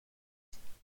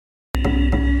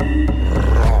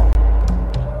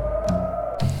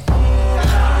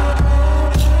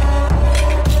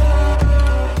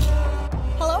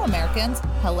Hello, Americans.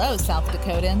 Hello, South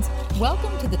Dakotans.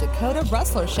 Welcome to the Dakota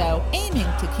Rustler Show, aiming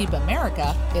to keep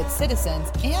America, its citizens,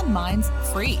 and minds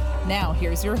free. Now,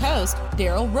 here's your host,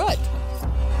 Daryl Root.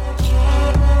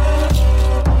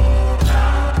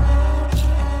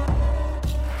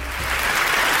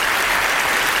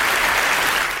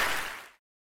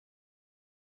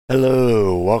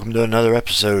 Hello, welcome to another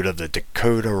episode of the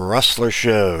Dakota Rustler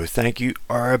Show. Thank you,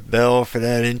 Arabelle, for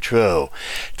that intro.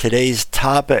 Today's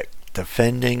topic,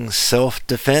 defending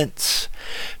self-defense.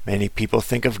 Many people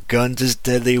think of guns as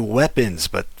deadly weapons,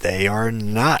 but they are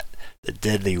not. The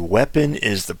deadly weapon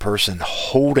is the person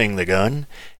holding the gun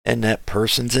and that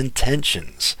person's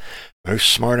intentions.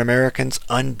 Most smart Americans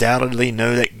undoubtedly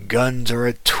know that guns are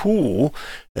a tool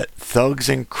that thugs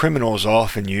and criminals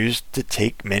often use to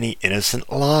take many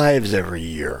innocent lives every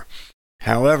year.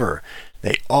 However,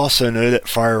 they also know that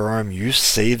firearm use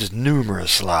saves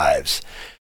numerous lives.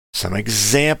 Some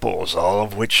examples, all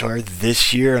of which are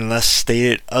this year unless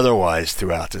stated otherwise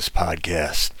throughout this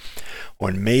podcast.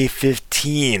 On May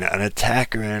 15, an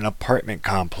attacker in an apartment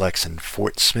complex in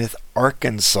Fort Smith,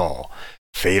 Arkansas,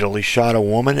 fatally shot a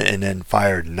woman and then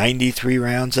fired 93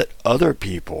 rounds at other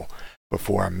people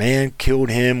before a man killed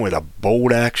him with a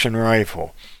bolt-action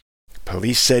rifle.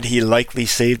 Police said he likely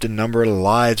saved a number of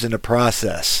lives in the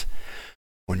process.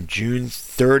 On June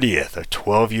 30th, a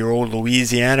 12-year-old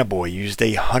Louisiana boy used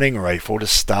a hunting rifle to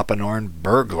stop an armed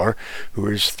burglar who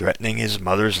was threatening his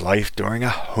mother's life during a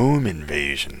home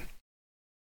invasion.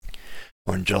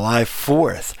 On July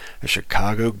 4th, a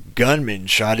Chicago gunman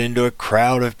shot into a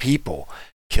crowd of people,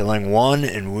 killing one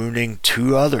and wounding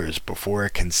two others before a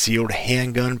concealed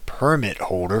handgun permit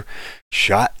holder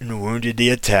shot and wounded the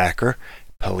attacker.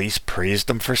 Police praised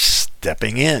him for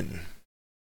stepping in.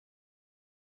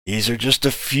 These are just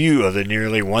a few of the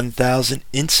nearly 1,000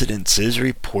 incidences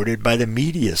reported by the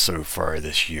media so far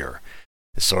this year.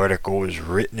 This article was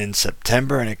written in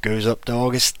September and it goes up to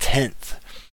August 10th.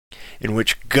 In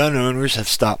which gun owners have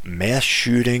stopped mass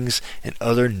shootings and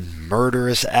other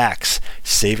murderous acts,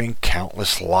 saving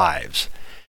countless lives.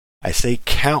 I say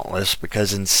countless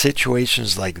because in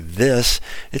situations like this,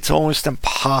 it's almost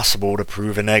impossible to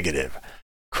prove a negative.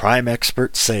 Crime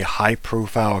experts say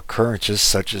high-profile occurrences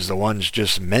such as the ones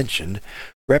just mentioned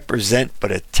represent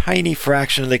but a tiny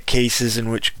fraction of the cases in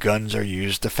which guns are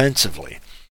used defensively.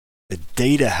 The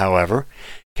data, however,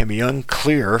 can be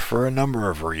unclear for a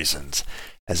number of reasons.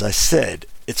 As I said,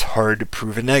 it's hard to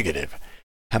prove a negative.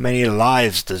 How many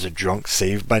lives does a drunk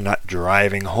save by not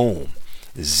driving home?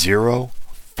 0,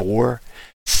 4,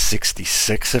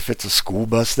 66 if it's a school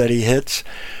bus that he hits?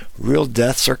 Real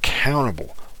deaths are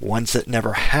countable. Ones that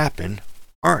never happen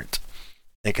aren't.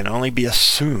 They can only be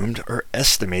assumed or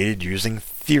estimated using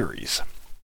theories.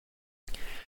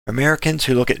 Americans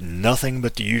who look at nothing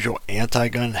but the usual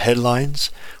anti-gun headlines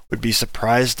would be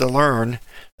surprised to learn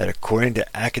that according to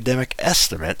academic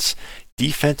estimates,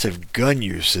 defensive gun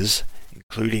uses,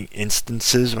 including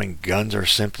instances when guns are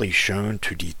simply shown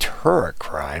to deter a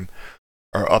crime,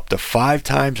 are up to 5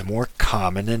 times more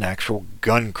common than actual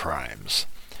gun crimes,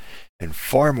 and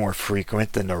far more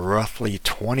frequent than the roughly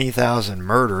 20,000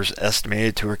 murders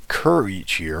estimated to occur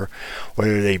each year,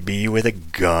 whether they be with a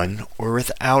gun or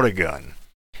without a gun.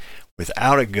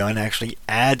 Without a gun actually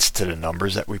adds to the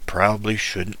numbers that we probably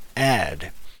shouldn't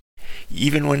add.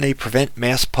 Even when they prevent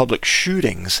mass public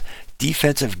shootings,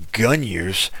 defensive gun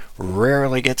use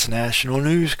rarely gets national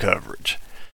news coverage.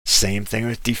 Same thing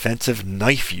with defensive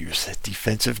knife use,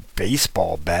 defensive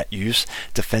baseball bat use,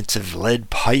 defensive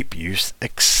lead pipe use,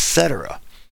 etc.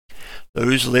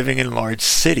 Those living in large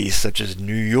cities such as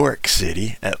New York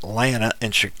City, Atlanta,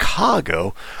 and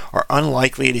Chicago are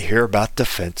unlikely to hear about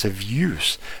defensive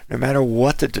use, no matter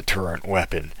what the deterrent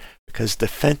weapon, because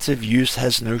defensive use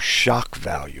has no shock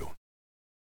value.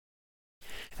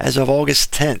 As of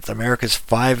August 10th, America's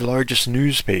 5 largest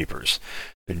newspapers,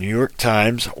 the New York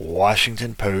Times,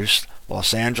 Washington Post,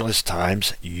 Los Angeles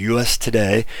Times, U.S.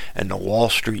 Today, and the Wall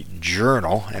Street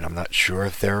Journal, and I'm not sure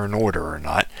if they're in order or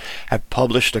not, have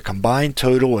published a combined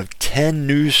total of 10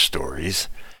 news stories.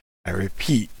 I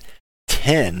repeat,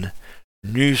 10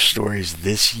 news stories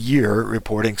this year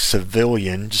reporting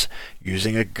civilians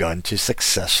using a gun to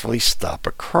successfully stop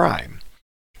a crime.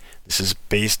 This is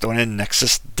based on a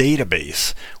Nexus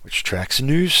database, which tracks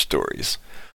news stories.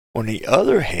 On the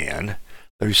other hand,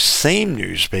 those same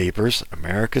newspapers,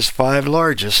 America's 5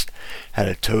 largest, had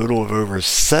a total of over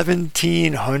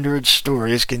 1,700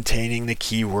 stories containing the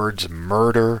keywords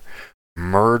murder,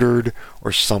 murdered,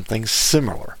 or something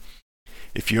similar.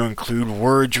 If you include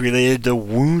words related to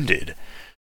wounded,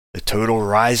 the total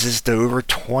rises to over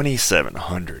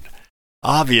 2,700.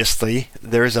 Obviously,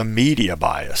 there's a media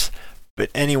bias,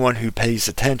 but anyone who pays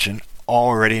attention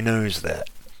already knows that.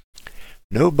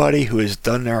 Nobody who has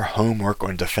done their homework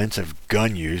on defensive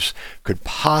gun use could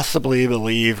possibly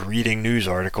believe reading news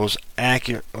articles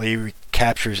accurately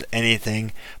captures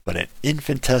anything but an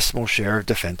infinitesimal share of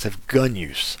defensive gun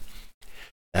use.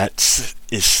 That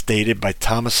is stated by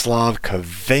Tomislav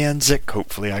Kovancik,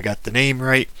 hopefully I got the name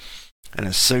right, an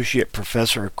associate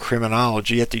professor of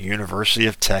criminology at the University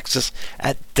of Texas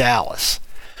at Dallas.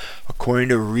 According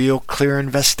to Real Clear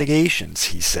Investigations,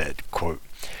 he said, quote,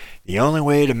 "The only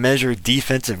way to measure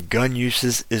defensive gun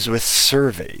uses is with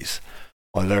surveys.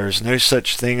 While there is no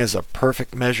such thing as a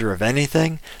perfect measure of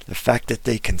anything, the fact that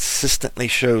they consistently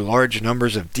show large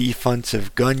numbers of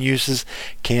defensive gun uses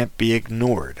can't be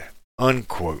ignored."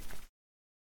 Unquote.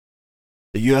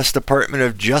 The U.S. Department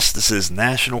of Justice's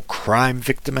National Crime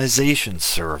Victimization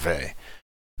Survey.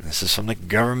 This is from the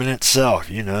government itself,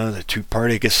 the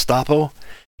two-party Gestapo.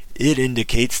 It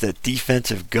indicates that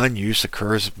defensive gun use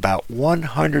occurs about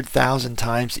 100,000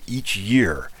 times each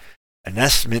year, an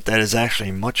estimate that is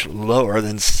actually much lower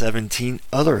than 17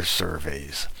 other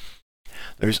surveys.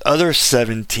 Those other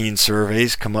 17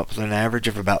 surveys come up with an average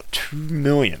of about 2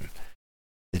 million.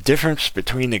 The difference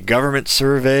between the government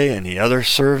survey and the other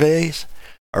surveys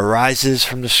arises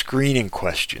from the screening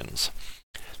questions.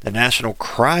 The National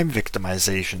Crime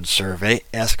Victimization Survey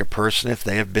asks a person if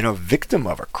they have been a victim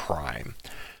of a crime.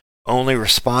 Only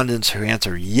respondents who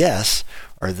answer yes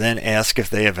are then asked if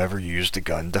they have ever used a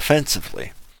gun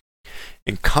defensively.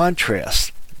 In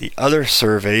contrast, the other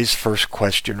surveys first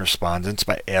question respondents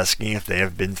by asking if they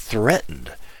have been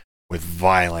threatened with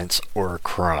violence or a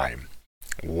crime.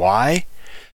 Why?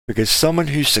 Because someone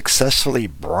who successfully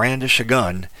brandishes a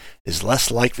gun is less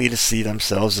likely to see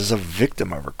themselves as a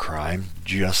victim of a crime,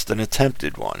 just an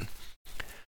attempted one.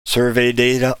 Survey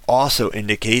data also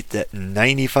indicate that in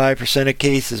 95% of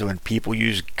cases when people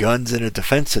use guns in a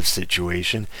defensive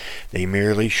situation, they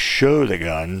merely show the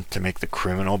gun to make the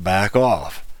criminal back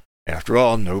off. After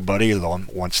all, nobody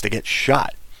wants to get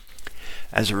shot.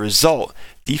 As a result,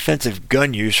 defensive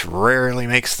gun use rarely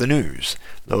makes the news,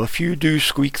 though a few do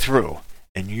squeak through,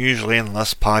 and usually in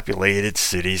less populated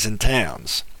cities and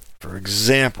towns. For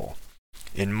example,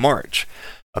 in March,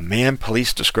 a man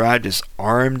police described as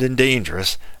armed and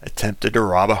dangerous attempted to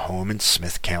rob a home in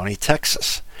Smith County,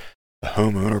 Texas. The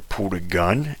homeowner pulled a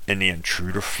gun and the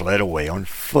intruder fled away on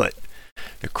foot.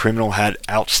 The criminal had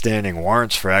outstanding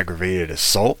warrants for aggravated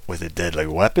assault with a deadly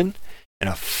weapon and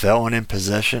a felon in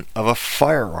possession of a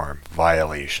firearm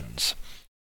violations.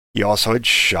 He also had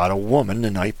shot a woman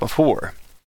the night before.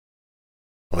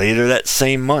 Later that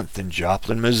same month in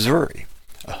Joplin, Missouri,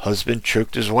 a husband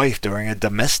choked his wife during a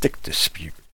domestic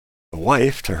dispute. The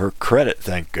wife, to her credit,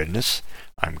 thank goodness,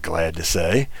 I'm glad to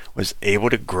say, was able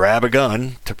to grab a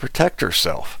gun to protect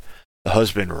herself. The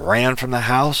husband ran from the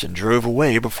house and drove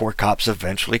away before cops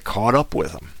eventually caught up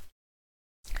with him.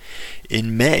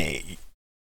 In May,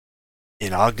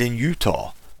 in Ogden,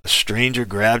 Utah, a stranger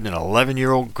grabbed an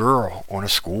 11-year-old girl on a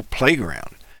school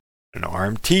playground. An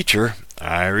armed teacher,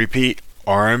 I repeat,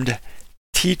 armed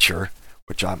teacher,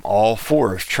 which I'm all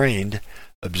for if trained,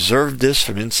 observed this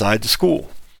from inside the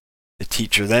school. The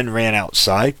teacher then ran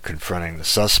outside, confronting the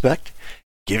suspect,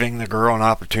 giving the girl an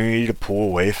opportunity to pull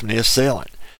away from the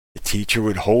assailant. The teacher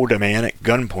would hold the man at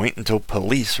gunpoint until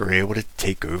police were able to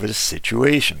take over the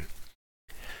situation.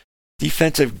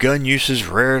 Defensive gun uses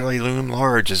rarely loom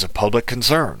large as a public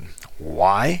concern.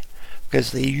 Why?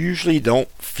 Because they usually don't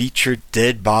feature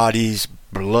dead bodies,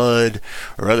 blood,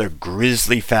 or other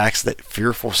grisly facts that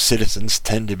fearful citizens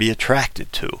tend to be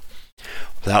attracted to.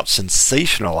 Without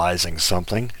sensationalizing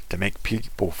something to make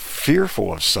people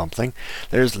fearful of something,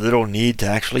 there's little need to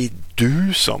actually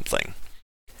do something.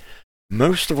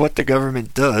 Most of what the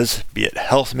government does, be it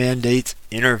health mandates,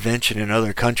 intervention in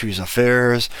other countries'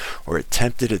 affairs, or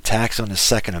attempted attacks on the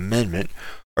Second Amendment,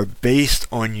 are based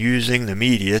on using the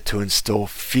media to instill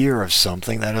fear of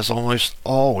something that is almost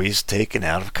always taken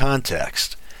out of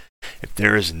context. If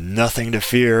there is nothing to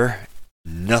fear,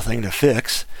 nothing to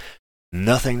fix,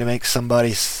 nothing to make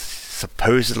somebody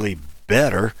supposedly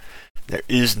better, there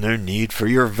is no need for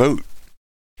your vote.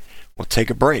 We'll take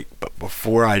a break, but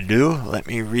before I do, let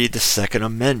me read the Second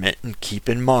Amendment and keep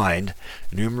in mind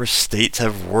numerous states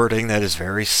have wording that is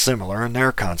very similar in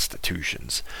their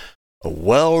constitutions. A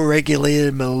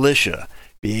well-regulated militia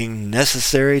being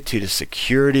necessary to the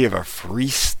security of a free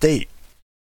state.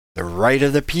 The right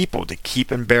of the people to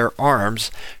keep and bear arms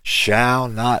shall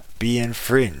not be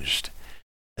infringed.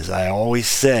 As I always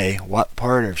say, what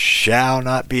part of shall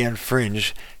not be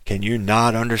infringed can you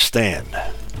not understand?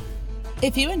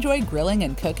 If you enjoy grilling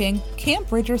and cooking, Camp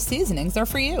Bridger seasonings are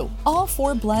for you. All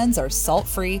 4 blends are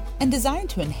salt-free and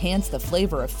designed to enhance the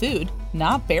flavor of food,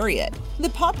 not bury it. The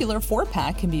popular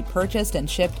 4-pack can be purchased and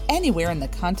shipped anywhere in the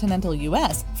continental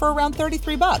U.S. for around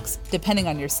 $33, depending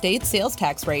on your state's sales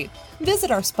tax rate. Visit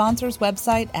our sponsor's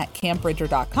website at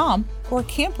campbridger.com or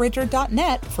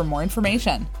campbridger.net for more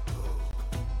information.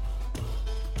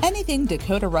 Anything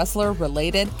Dakota Rustler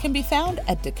related can be found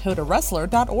at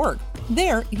dakotarustler.org.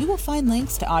 There, you will find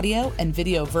links to audio and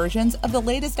video versions of the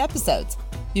latest episodes.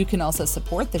 You can also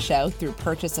support the show through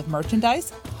purchase of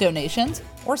merchandise, donations,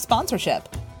 or sponsorship.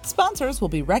 Sponsors will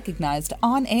be recognized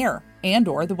on air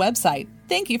and/or the website.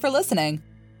 Thank you for listening.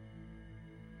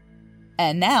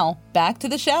 And now, back to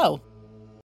the show.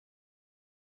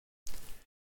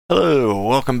 Hello,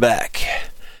 welcome back.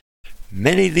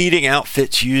 Many leading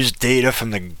outfits use data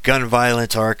from the Gun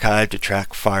Violence Archive to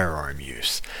track firearm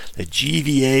use. The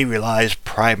GVA relies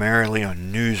primarily on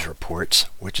news reports,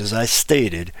 which, as I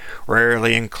stated,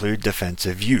 rarely include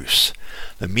defensive use.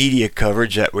 The media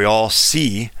coverage that we all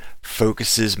see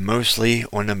focuses mostly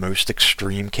on the most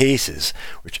extreme cases,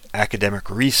 which academic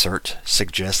research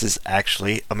suggests is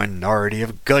actually a minority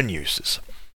of gun uses.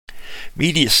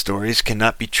 Media stories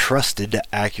cannot be trusted to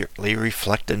accurately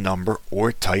reflect the number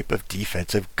or type of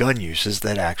defensive gun uses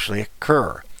that actually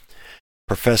occur.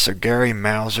 Professor Gary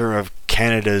Mauser of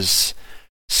Canada's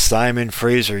Simon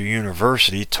Fraser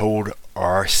University told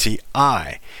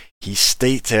RCI. He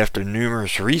states after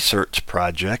numerous research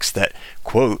projects that,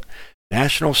 quote,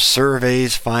 national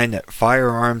surveys find that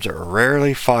firearms are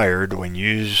rarely fired when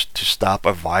used to stop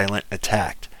a violent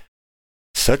attack.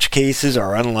 Such cases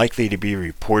are unlikely to be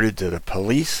reported to the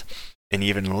police and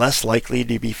even less likely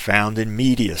to be found in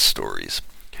media stories.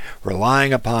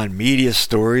 Relying upon media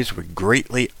stories would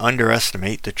greatly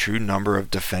underestimate the true number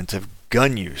of defensive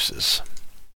gun uses.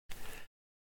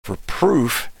 For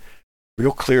proof,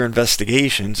 Real Clear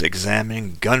Investigations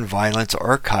examining gun violence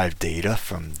archive data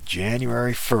from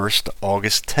January 1st to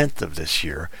August 10th of this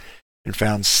year and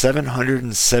found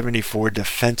 774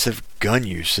 defensive gun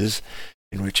uses,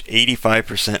 in which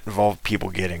 85% involved people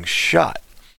getting shot,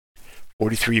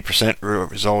 43%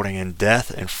 resulting in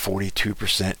death, and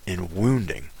 42% in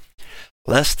wounding.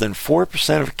 Less than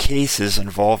 4% of cases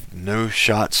involved no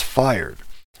shots fired.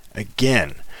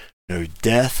 Again, no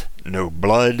death, no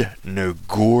blood, no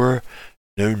gore,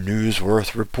 no news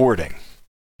worth reporting.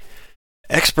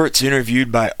 Experts interviewed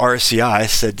by RCI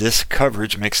said this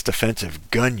coverage makes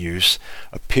defensive gun use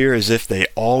appear as if they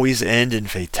always end in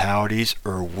fatalities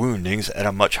or woundings at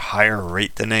a much higher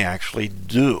rate than they actually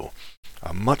do.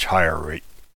 A much higher rate,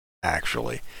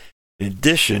 actually. In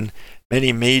addition,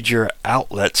 many major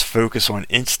outlets focus on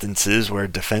instances where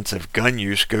defensive gun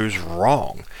use goes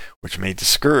wrong, which may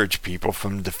discourage people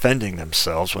from defending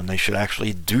themselves when they should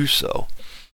actually do so.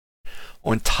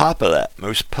 On top of that,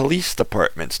 most police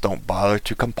departments don't bother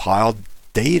to compile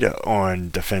data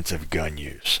on defensive gun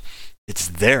use. It's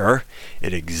there,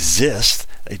 it exists,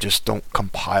 they just don't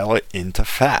compile it into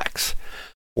facts.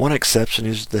 One exception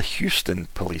is the Houston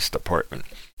Police Department.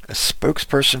 A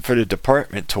spokesperson for the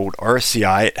department told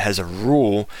RCI it has a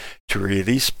rule to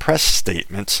release press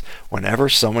statements whenever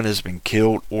someone has been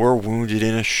killed or wounded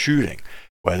in a shooting,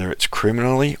 whether it's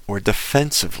criminally or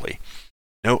defensively.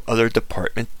 No other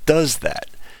department does that.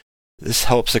 This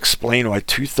helps explain why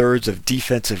 2/3 of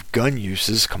defensive gun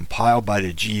uses compiled by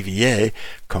the GVA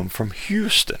come from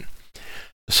Houston.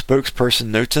 The spokesperson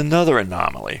notes another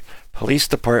anomaly. Police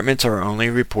departments are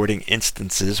only reporting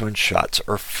instances when shots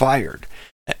are fired.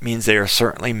 That means they are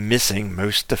certainly missing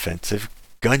most defensive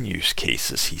gun use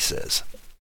cases, he says.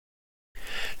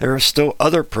 There are still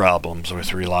other problems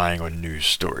with relying on news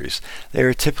stories. They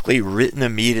are typically written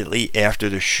immediately after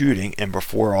the shooting and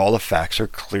before all the facts are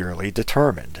clearly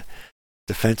determined.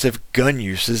 Defensive gun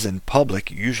uses in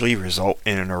public usually result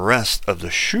in an arrest of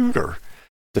the shooter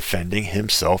defending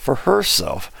himself or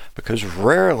herself, because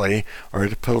rarely are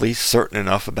the police certain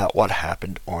enough about what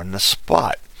happened on the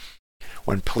spot.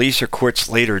 When police or courts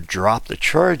later drop the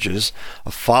charges,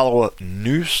 a follow-up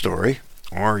news story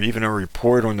or even a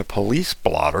report on the police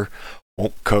blotter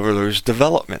won't cover those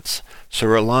developments, so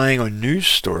relying on news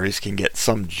stories can get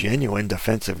some genuine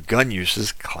defensive gun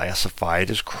uses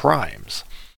classified as crimes.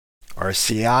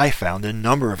 RCI found a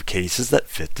number of cases that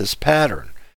fit this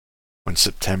pattern. On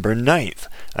September 9th,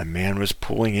 a man was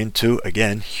pulling into,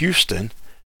 again, Houston,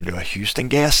 into a Houston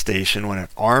gas station when an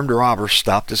armed robber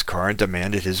stopped his car and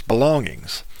demanded his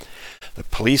belongings. The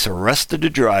police arrested the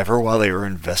driver while they were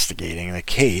investigating the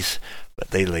case,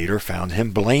 but they later found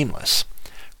him blameless.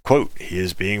 Quote, he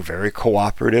is being very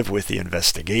cooperative with the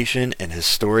investigation and his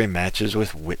story matches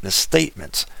with witness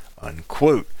statements,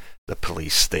 unquote, the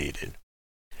police stated.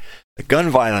 The Gun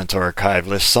Violence Archive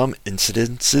lists some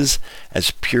incidences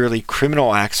as purely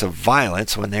criminal acts of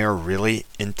violence when they are really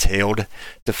entailed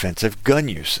defensive gun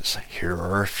uses. Here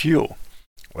are a few.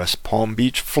 West Palm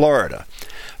Beach, Florida.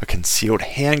 A concealed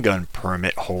handgun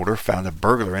permit holder found a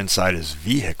burglar inside his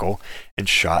vehicle and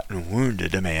shot and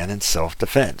wounded a man in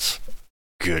self-defense.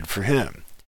 Good for him.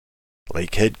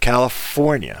 Lakehead,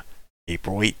 California,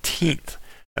 April 18th.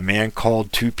 A man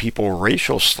called two people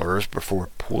racial slurs before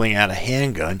pulling out a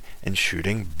handgun and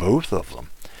shooting both of them.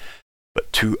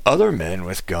 But two other men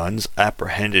with guns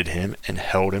apprehended him and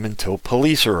held him until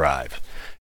police arrived.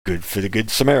 Good for the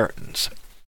Good Samaritans.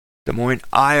 Des Moines,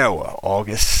 Iowa,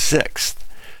 August 6th.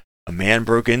 A man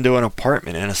broke into an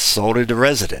apartment and assaulted the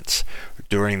residents.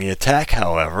 During the attack,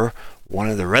 however, one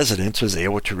of the residents was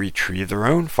able to retrieve their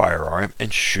own firearm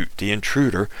and shoot the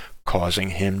intruder,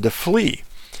 causing him to flee.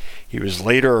 He was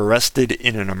later arrested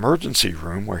in an emergency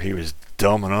room where he was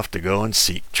dumb enough to go and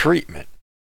seek treatment.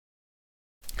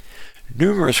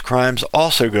 Numerous crimes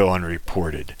also go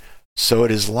unreported, so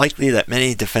it is likely that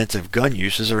many defensive gun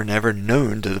uses are never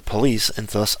known to the police and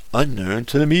thus unknown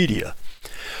to the media.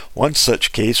 One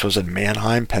such case was in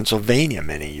Manheim, Pennsylvania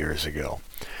many years ago.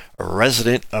 A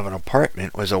resident of an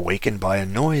apartment was awakened by a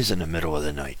noise in the middle of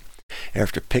the night.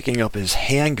 After picking up his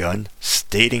handgun,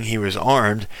 stating he was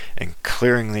armed, and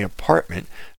clearing the apartment,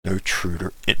 no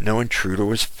intruder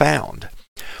was found.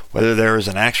 Whether there was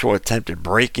an actual attempted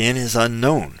break-in is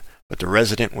unknown, but the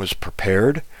resident was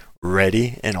prepared,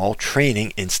 ready, and all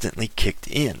training instantly kicked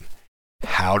in.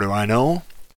 How do I know?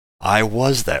 I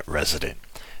was that resident.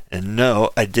 And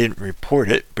no, I didn't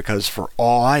report it because for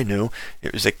all I knew,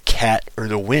 it was a cat or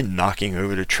the wind knocking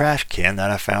over the trash can that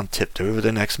I found tipped over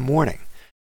the next morning.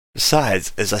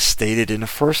 Besides, as I stated in the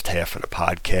first half of the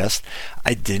podcast,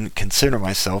 I didn't consider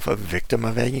myself a victim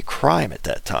of any crime at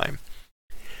that time.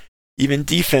 Even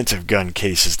defensive gun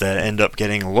cases that end up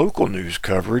getting local news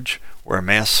coverage, where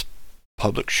mass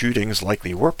public shootings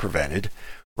likely were prevented,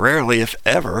 rarely, if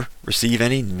ever, receive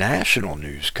any national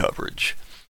news coverage.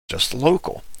 Just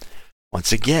local.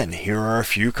 Once again, here are a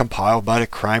few compiled by the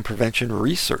Crime Prevention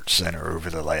Research Center over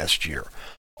the last year,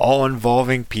 all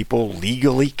involving people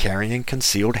legally carrying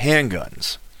concealed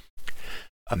handguns.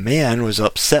 A man was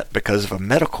upset because of a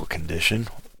medical condition,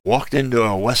 walked into a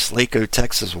Westlaco,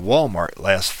 Texas Walmart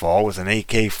last fall with an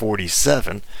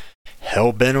AK-47,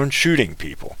 hell-bent on shooting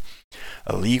people.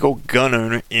 A legal gun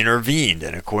owner intervened,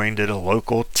 and according to the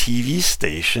local TV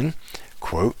station,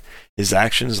 quote, his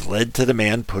actions led to the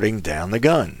man putting down the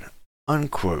gun,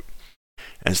 unquote.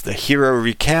 As the hero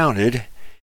recounted,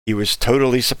 he was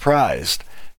totally surprised.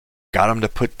 Got him to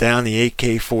put down the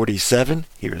AK-47.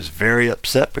 He was very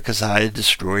upset because I had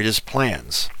destroyed his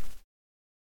plans.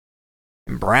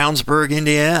 In Brownsburg,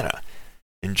 Indiana,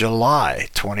 in July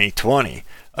 2020,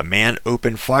 a man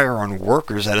opened fire on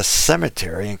workers at a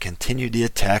cemetery and continued the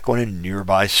attack on a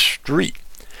nearby street.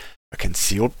 A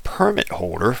concealed permit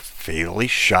holder fatally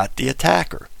shot the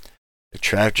attacker. The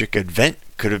tragic event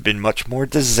could have been much more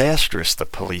disastrous, the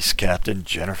police captain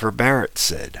Jennifer Barrett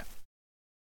said.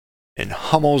 In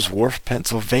Hummel's Wharf,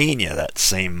 Pennsylvania that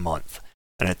same month,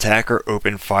 an attacker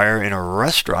opened fire in a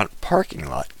restaurant parking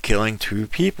lot, killing 2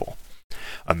 people.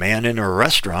 A man in a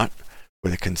restaurant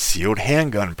with a concealed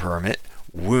handgun permit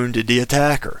wounded the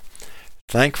attacker.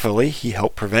 Thankfully, he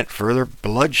helped prevent further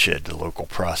bloodshed, the local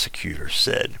prosecutor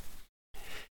said.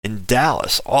 In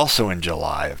Dallas, also in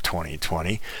July of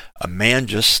 2020, a man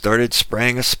just started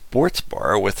spraying a sports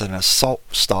bar with an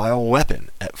assault-style weapon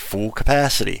at full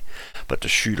capacity, but the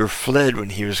shooter fled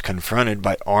when he was confronted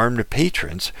by armed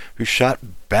patrons who shot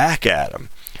back at him.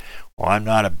 Well, I'm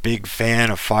not a big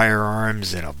fan of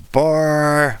firearms in a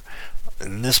bar.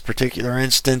 In this particular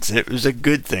instance, it was a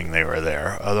good thing they were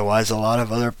there, otherwise a lot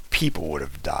of other people would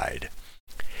have died.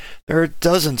 There are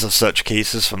dozens of such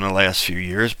cases from the last few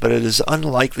years, but it is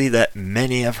unlikely that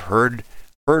many have heard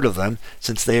of them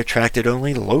since they attracted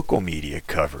only local media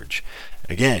coverage.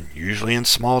 Again, usually in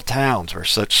small towns where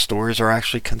such stories are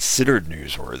actually considered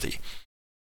newsworthy.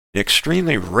 In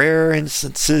extremely rare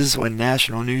instances when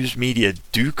national news media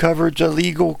do coverage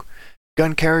illegal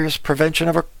gun carriers' prevention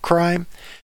of a crime,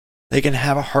 they can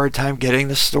have a hard time getting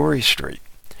the story straight.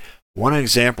 One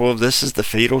example of this is the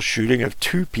fatal shooting of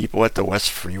 2 people at the West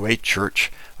Freeway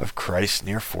Church of Christ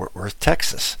near Fort Worth,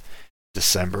 Texas,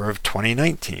 December of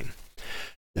 2019.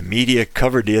 The media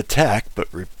covered the attack, but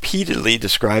repeatedly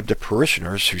described the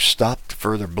parishioners who stopped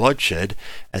further bloodshed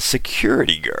as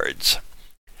security guards.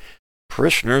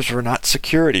 Parishioners were not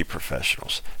security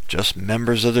professionals, just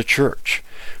members of the church,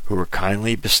 who were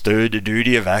kindly bestowed the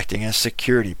duty of acting as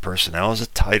security personnel as a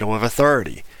title of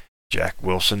authority. Jack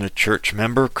Wilson, a church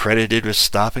member credited with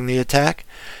stopping the attack,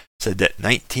 said that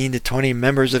 19 to 20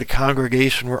 members of the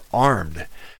congregation were armed,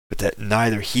 but that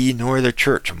neither he nor the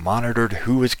church monitored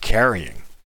who was carrying.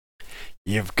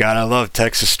 You've gotta love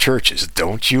Texas churches,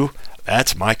 don't you?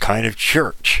 That's my kind of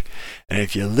church. And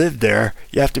if you live there,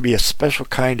 you have to be a special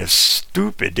kind of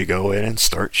stupid to go in and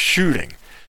start shooting.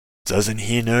 Doesn't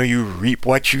he know you reap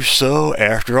what you sow?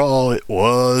 After all, it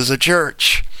was a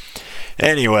church.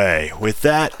 Anyway, with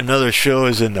that, another show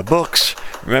is in the books.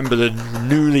 Remember the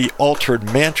newly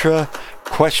altered mantra,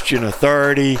 question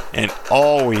authority, and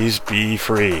always be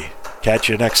free. Catch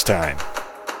you next time.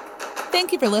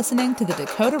 Thank you for listening to the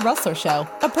Dakota Rustler Show,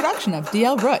 a production of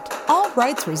D.L. Root. All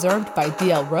rights reserved by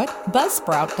D.L. Root,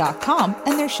 Buzzsprout.com,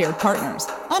 and their shared partners.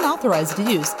 Unauthorized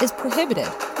use is prohibited.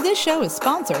 This show is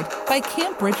sponsored by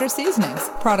Camp Bridger Seasonings.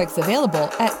 Products available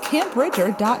at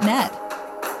campbridger.net.